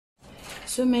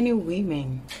So many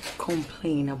women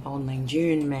complain about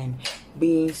Nigerian men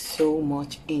being so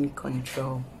much in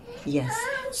control. Yes,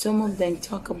 some of them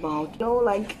talk about,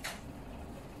 like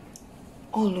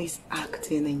always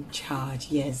acting in charge.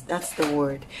 Yes, that's the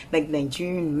word. Like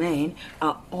Nigerian men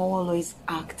are always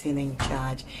acting in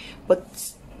charge.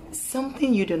 But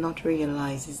something you do not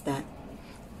realize is that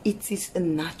it is a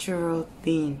natural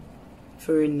thing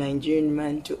for a Nigerian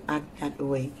man to act that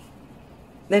way.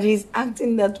 That he's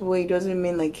acting that way doesn't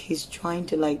mean like he's trying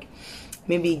to like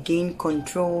maybe gain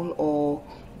control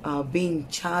or be in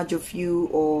charge of you,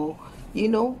 or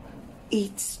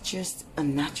it's just a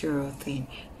natural thing,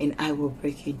 and I will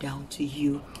break it down to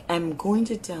you. I'm going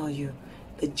to tell you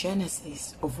the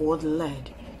genesis of what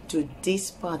led to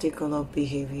this particular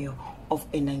behavior of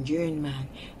a Nigerian man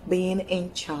being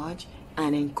in charge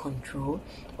and in control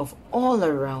of all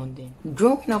around him.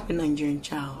 Growing up a Nigerian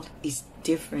child is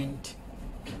different.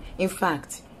 In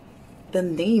fact, the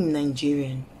name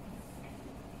Nigerian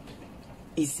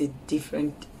is a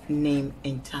different name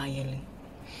entirely.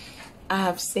 I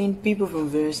have seen people from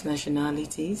various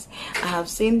nationalities. I have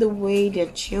seen the way their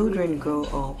children grow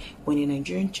up. When a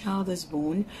Nigerian child is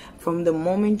born, from the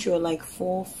moment you're like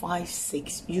 4, 5,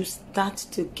 6, you start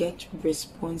to get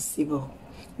responsible.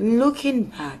 Looking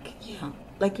back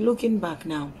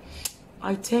now,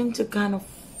 I tend to kind of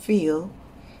feel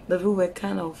that we were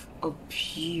kind of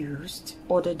abused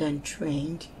other than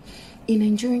trained. In a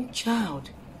Nigerian child,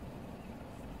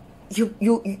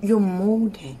 you're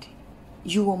molded.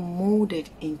 You are molded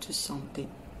into something.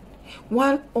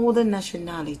 While other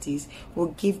nationalities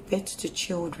will give birth to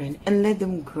children and let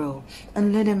them grow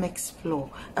and let them explore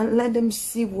and let them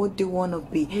see what they want to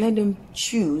be, let them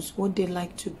choose what they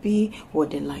like to be, what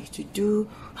they like to do,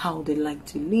 how they like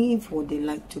to live, what they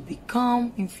like to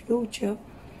become in future.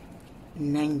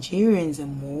 Nigerians are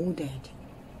molded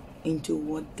into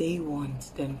what they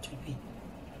want them to be.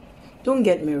 Don't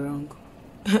get me wrong.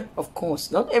 Of course,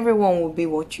 not everyone will be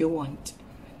what you want.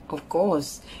 Of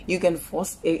course, you can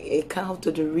force a cow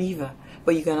to the river,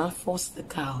 but you cannot force the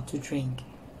cow to drink.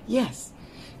 Yes,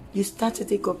 you start to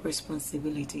take up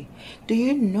responsibility. Do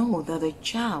you know that a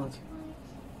child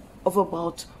of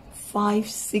about 5,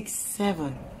 6,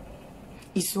 7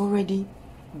 is already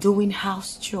doing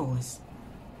house chores,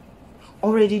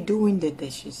 already doing the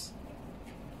dishes,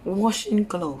 washing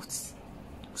clothes,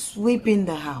 sweeping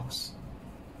the house,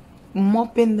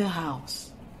 mopping the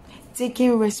house,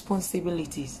 taking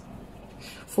responsibilities?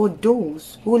 For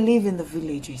those who live in the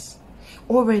villages,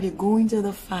 already going to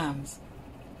the farms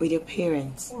with their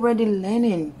parents, already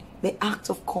learning the act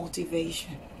of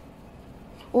cultivation,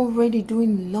 already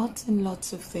doing lots and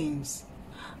lots of things.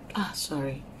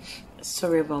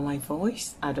 Sorry about my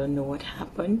voice. I don't know what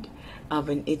happened. I've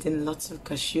been eating lots of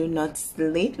cashew nuts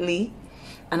lately,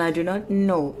 and I do not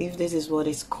know if this is what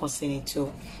is causing it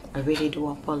too. I really do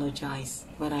apologize,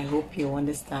 but I hope you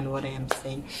understand what I am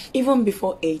saying. Even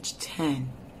before age 10,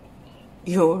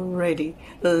 you're already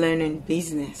learning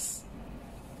business.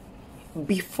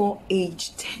 Before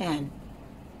age 10,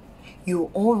 you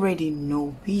already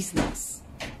know business.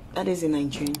 That is a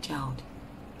Nigerian child.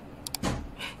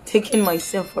 Taking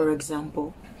myself for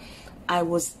example, I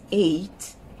was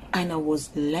 8 and I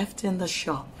was left in the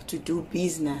shop to do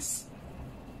business.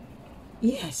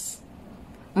 Yes,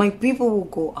 my people will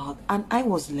go out and I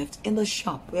was left in the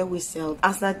shop where we sell.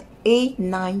 As at 8,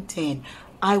 9, 10,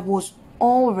 I was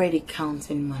already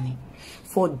counting money.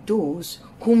 For those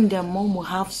whom their mom will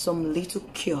have some little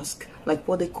kiosk, like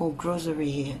what they call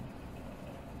grocery here,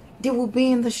 they will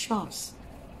be in the shops,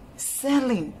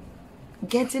 selling,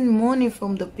 getting money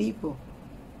from the people.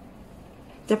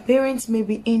 The parents may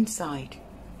be inside,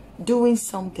 doing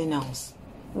something else,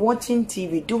 watching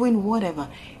TV, doing whatever.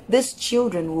 These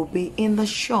children will be in the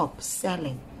shop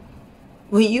selling.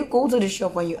 When you go to the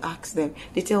shop and you ask them,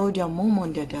 they tell you their mom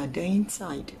and their dad, they're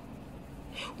inside.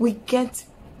 We get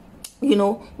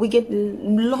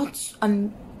lots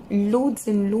and loads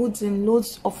and loads and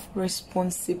loads of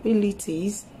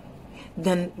responsibilities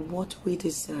than what we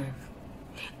deserve.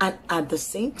 And at the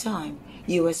same time,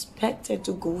 you're expected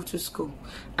to go to school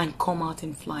and come out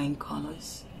in flying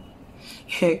colors.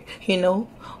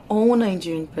 All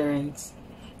Nigerian parents,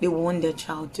 they want their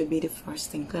child to be the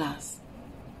first in class.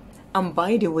 And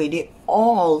by the way, they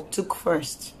all took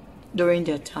first during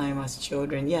their time as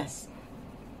children. Yes.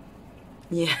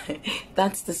 Yeah,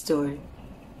 that's the story.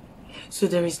 So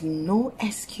there is no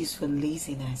excuse for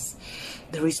laziness.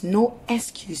 There is no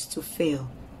excuse to fail.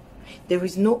 There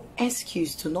is no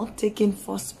excuse to not take in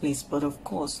first place. But of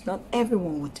course, not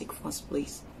everyone will take first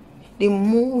place. They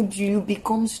mold you,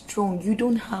 become strong. You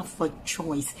don't have a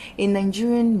choice. A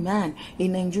Nigerian man, a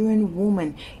Nigerian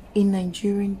woman A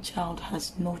Nigerian child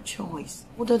has no choice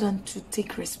other than to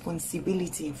take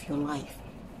responsibility of your life.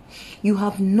 You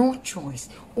have no choice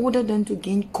other than to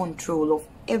gain control of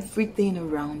everything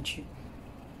around you.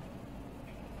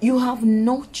 You have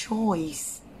no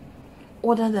choice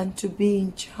other than to be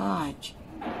in charge.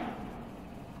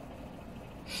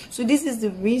 So this is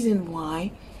the reason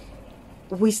why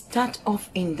we start off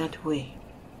in that way.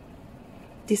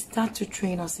 They start to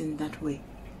train us in that way.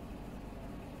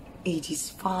 Ages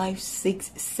 5,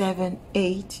 6, 7,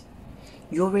 8.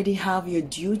 You already have your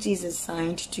duties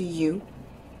assigned to you.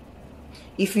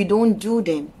 If you don't do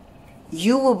them,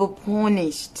 you will be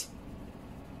punished.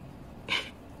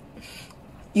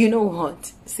 You know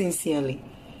what? Sincerely,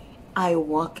 I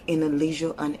work in a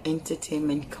leisure and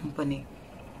entertainment company.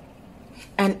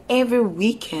 And every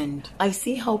weekend, I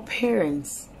see how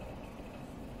parents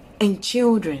and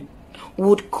children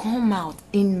would come out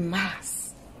in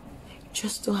mass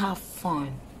just to have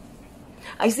fun.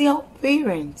 I see how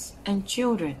parents and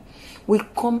children will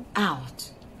come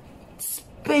out,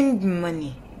 spend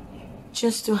money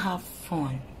just to have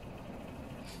fun,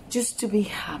 just to be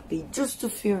happy, just to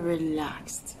feel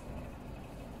relaxed.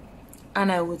 And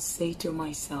I would say to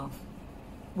myself,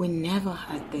 we never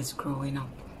had this growing up.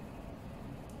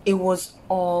 It was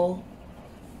all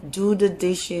do the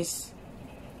dishes,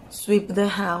 sweep the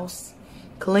house,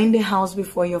 clean the house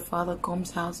before your father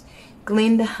comes out,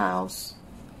 clean the house,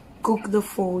 cook the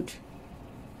food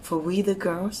for we the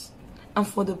girls, and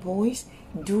for the boys,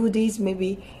 do this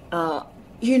maybe,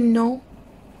 you know,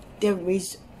 there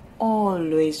is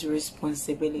always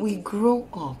responsibility. We grow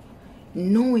up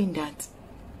knowing that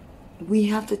we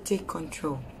have to take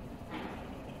control.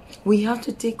 We have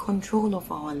to take control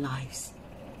of our lives.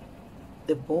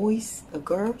 The boys, the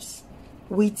girls,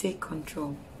 we take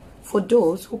control. For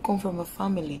those who come from a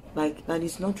family like that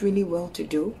is not really well to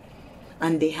do,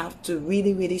 and they have to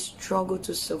really struggle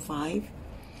to survive,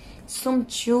 some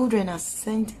children are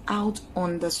sent out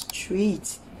on the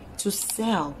streets to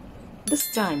sell.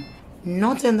 This time,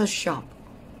 not in the shop.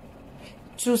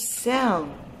 To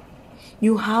sell.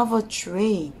 You have a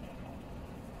tray.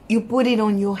 You put it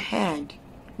on your head.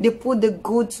 They put the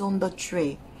goods on the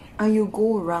tray. And you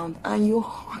go around and you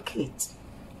hawk it.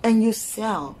 And you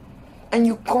sell. And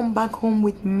you come back home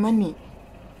with money.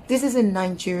 This is a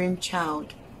Nigerian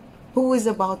child who is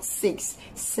about 6,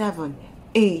 7,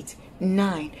 8,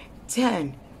 9,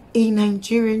 10. A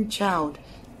Nigerian child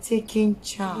taking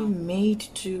charge, made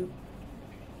to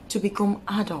become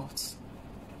adults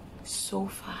so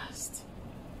fast.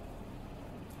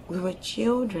 We were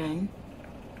children,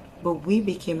 but we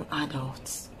became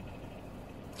adults.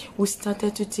 We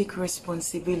started to take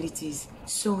responsibilities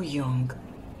so young.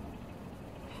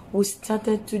 We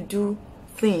started to do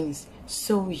things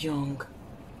so young.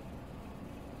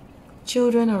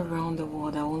 Children around the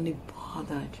world are only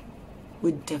bothered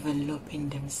with developing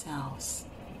themselves.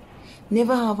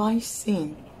 Never have I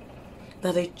seen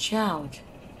that a child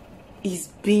is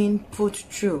being put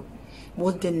through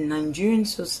what the Nigerian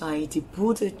society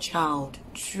put a child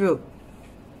through.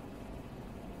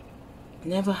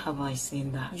 Never have I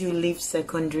seen that. You leave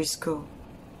secondary school.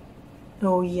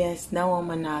 Oh yes, now I'm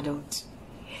an adult.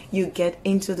 You get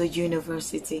into the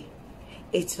university.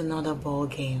 It's another ball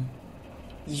game.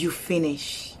 You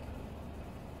finish.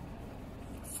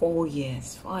 4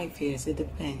 years, 5 years, it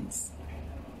depends.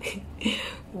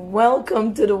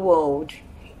 Welcome to the world.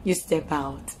 You step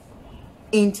out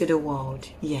into the world,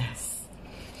 yes.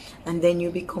 And then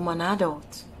you become an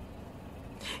adult.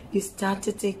 You start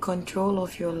to take control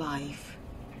of your life.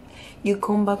 You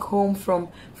come back home from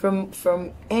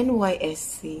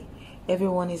NYSC.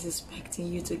 Everyone is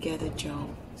expecting you to get a job.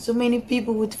 So many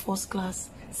people with first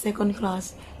class, second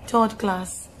class, third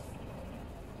class.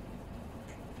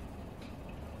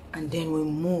 And then we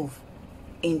move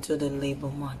into the labor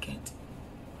market.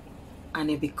 And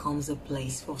it becomes a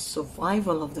place for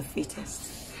survival of the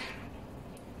fittest.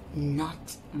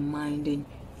 Not minding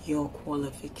your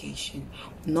qualification.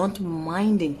 Not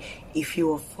minding if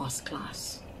you are first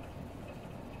class.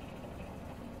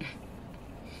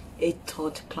 A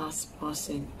third class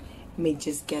person may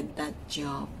just get that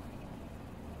job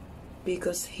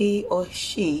because he or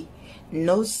she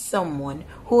knows someone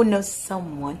who knows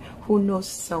someone who knows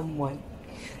someone.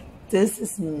 This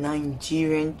is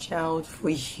Nigerian child for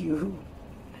you.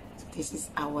 This is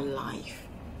our life.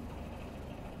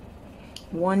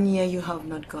 1 year you have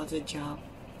not got a job.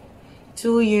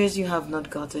 2 years you have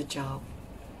not got a job.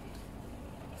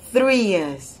 3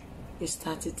 years you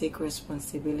start to take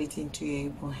responsibility into your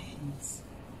able hands.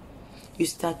 You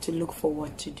start to look for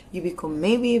what to do. You become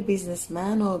maybe a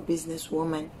businessman or a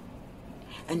businesswoman.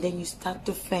 And then you start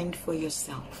to fend for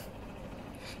yourself.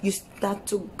 You start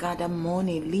to gather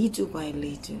money little by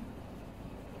little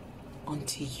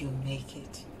until you make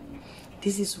it.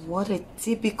 This is what a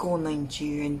typical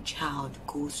Nigerian child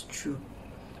goes through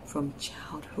from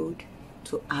childhood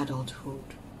to adulthood.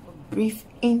 A brief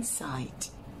insight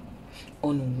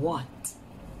on what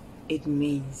it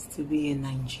means to be a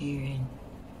Nigerian.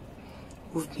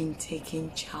 We've been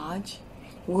taking charge,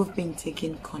 we've been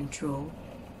taking control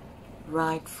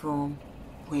right from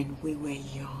when we were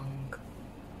young.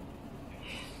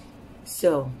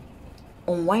 So,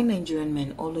 on why Nigerian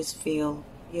men always feel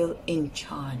in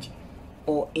charge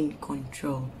or in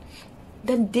control.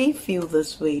 That they feel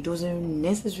this way doesn't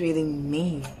necessarily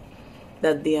mean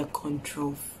that they are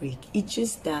control freak. It's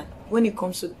just that when it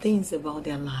comes to things about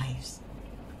their lives,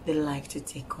 they like to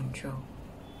take control.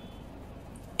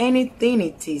 Anything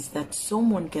it is that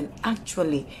someone can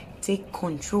actually take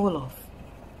control of,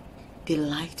 they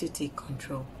like to take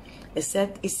control,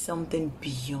 except it's something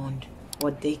beyond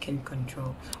what they can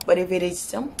control. But if it is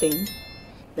something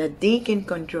that they can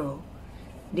control,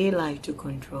 they like to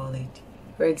control it.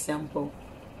 For example,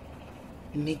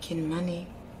 making money.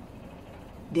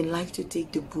 They like to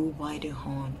take the bull by the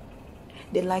horn.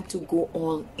 They like to go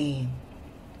all in.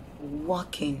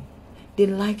 Working. They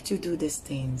like to do these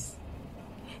things.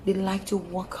 They like to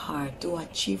work hard to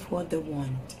achieve what they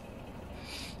want.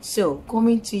 So,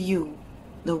 coming to you,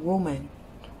 the woman,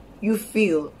 you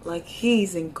feel like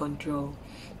he's in control.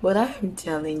 But I'm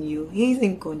telling you, he's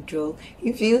in control.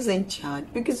 He feels in charge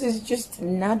because it's just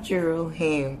natural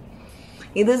him.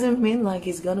 It doesn't mean like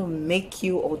he's gonna make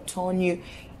you or turn you.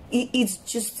 It's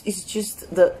just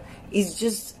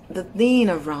the thing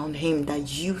around him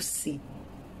that you see.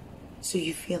 So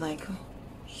you feel like, oh,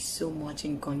 he's so much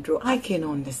in control. I can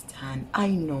understand. I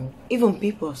know. Even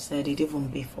people have said it even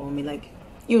before me. Like,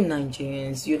 you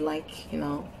Nigerians, you like,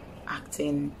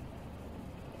 acting.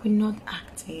 We're not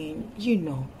acting,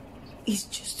 It's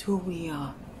just who we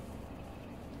are.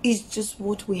 It's just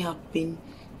what we have been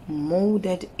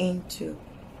molded into.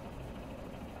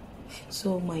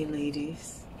 So, my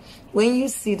ladies, when you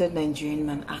see the Nigerian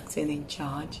man acting in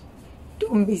charge,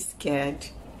 don't be scared.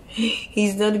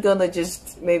 He's not gonna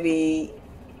just maybe,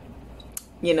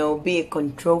 be a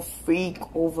control freak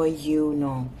over you.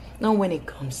 No, not when it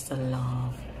comes to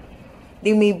love.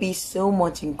 They may be so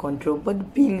much in control,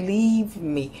 but believe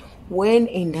me, when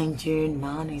a Nigerian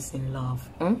man is in love,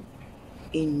 a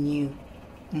new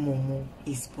Mumu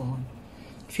is born.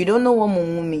 If you don't know what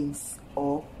Mumu means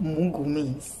or Mungu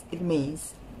means, it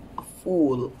means a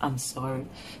fool. I'm sorry.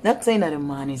 Not saying that a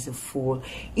man is a fool.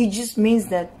 It just means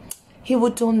that he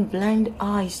will turn blind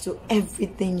eyes to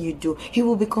everything you do. He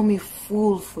will become a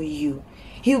fool for you.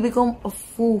 He will become a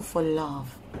fool for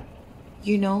love.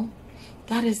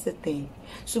 That is the thing.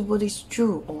 So, but it's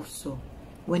true also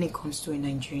when it comes to a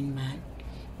Nigerian man.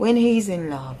 When he's in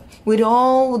love, with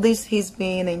all this he's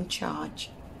being in charge,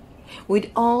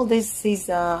 with all this he's,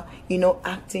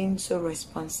 acting so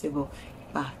responsible,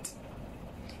 but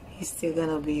he's still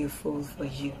gonna be a fool for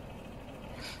you.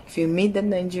 If you meet the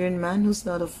Nigerian man who's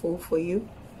not a fool for you,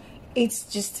 it's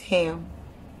just him.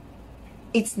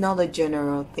 It's not a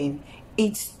general thing.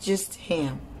 It's just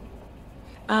him.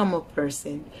 I'm a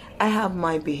person. I have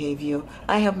my behavior.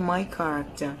 I have my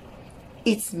character.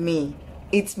 It's me.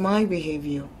 It's my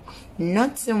behavior,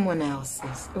 not someone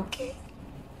else's, okay?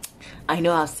 I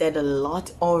know I've said a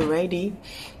lot already,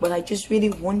 but I just really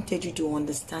wanted you to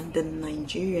understand the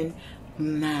Nigerian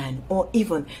man, or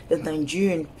even the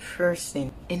Nigerian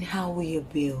person, and how we are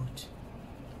built,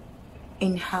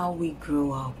 and how we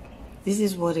grow up. This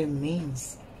is what it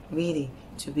means, really,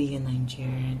 to be a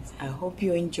Nigerian. I hope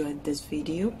you enjoyed this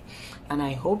video, and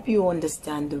I hope you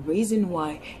understand the reason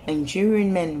why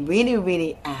Nigerian men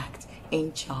really act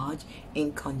in charge,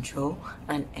 in control,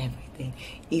 and everything.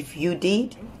 If you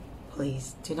did,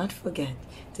 please do not forget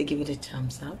to give it a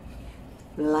thumbs up,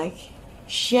 like,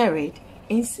 share it,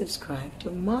 and subscribe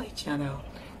to my channel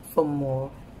for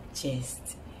more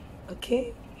gist.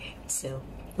 Okay, so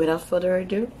without further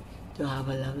ado, do have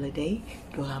a lovely day,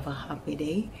 do have a happy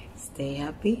day, stay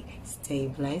happy, stay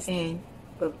blessed, and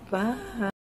bye-bye.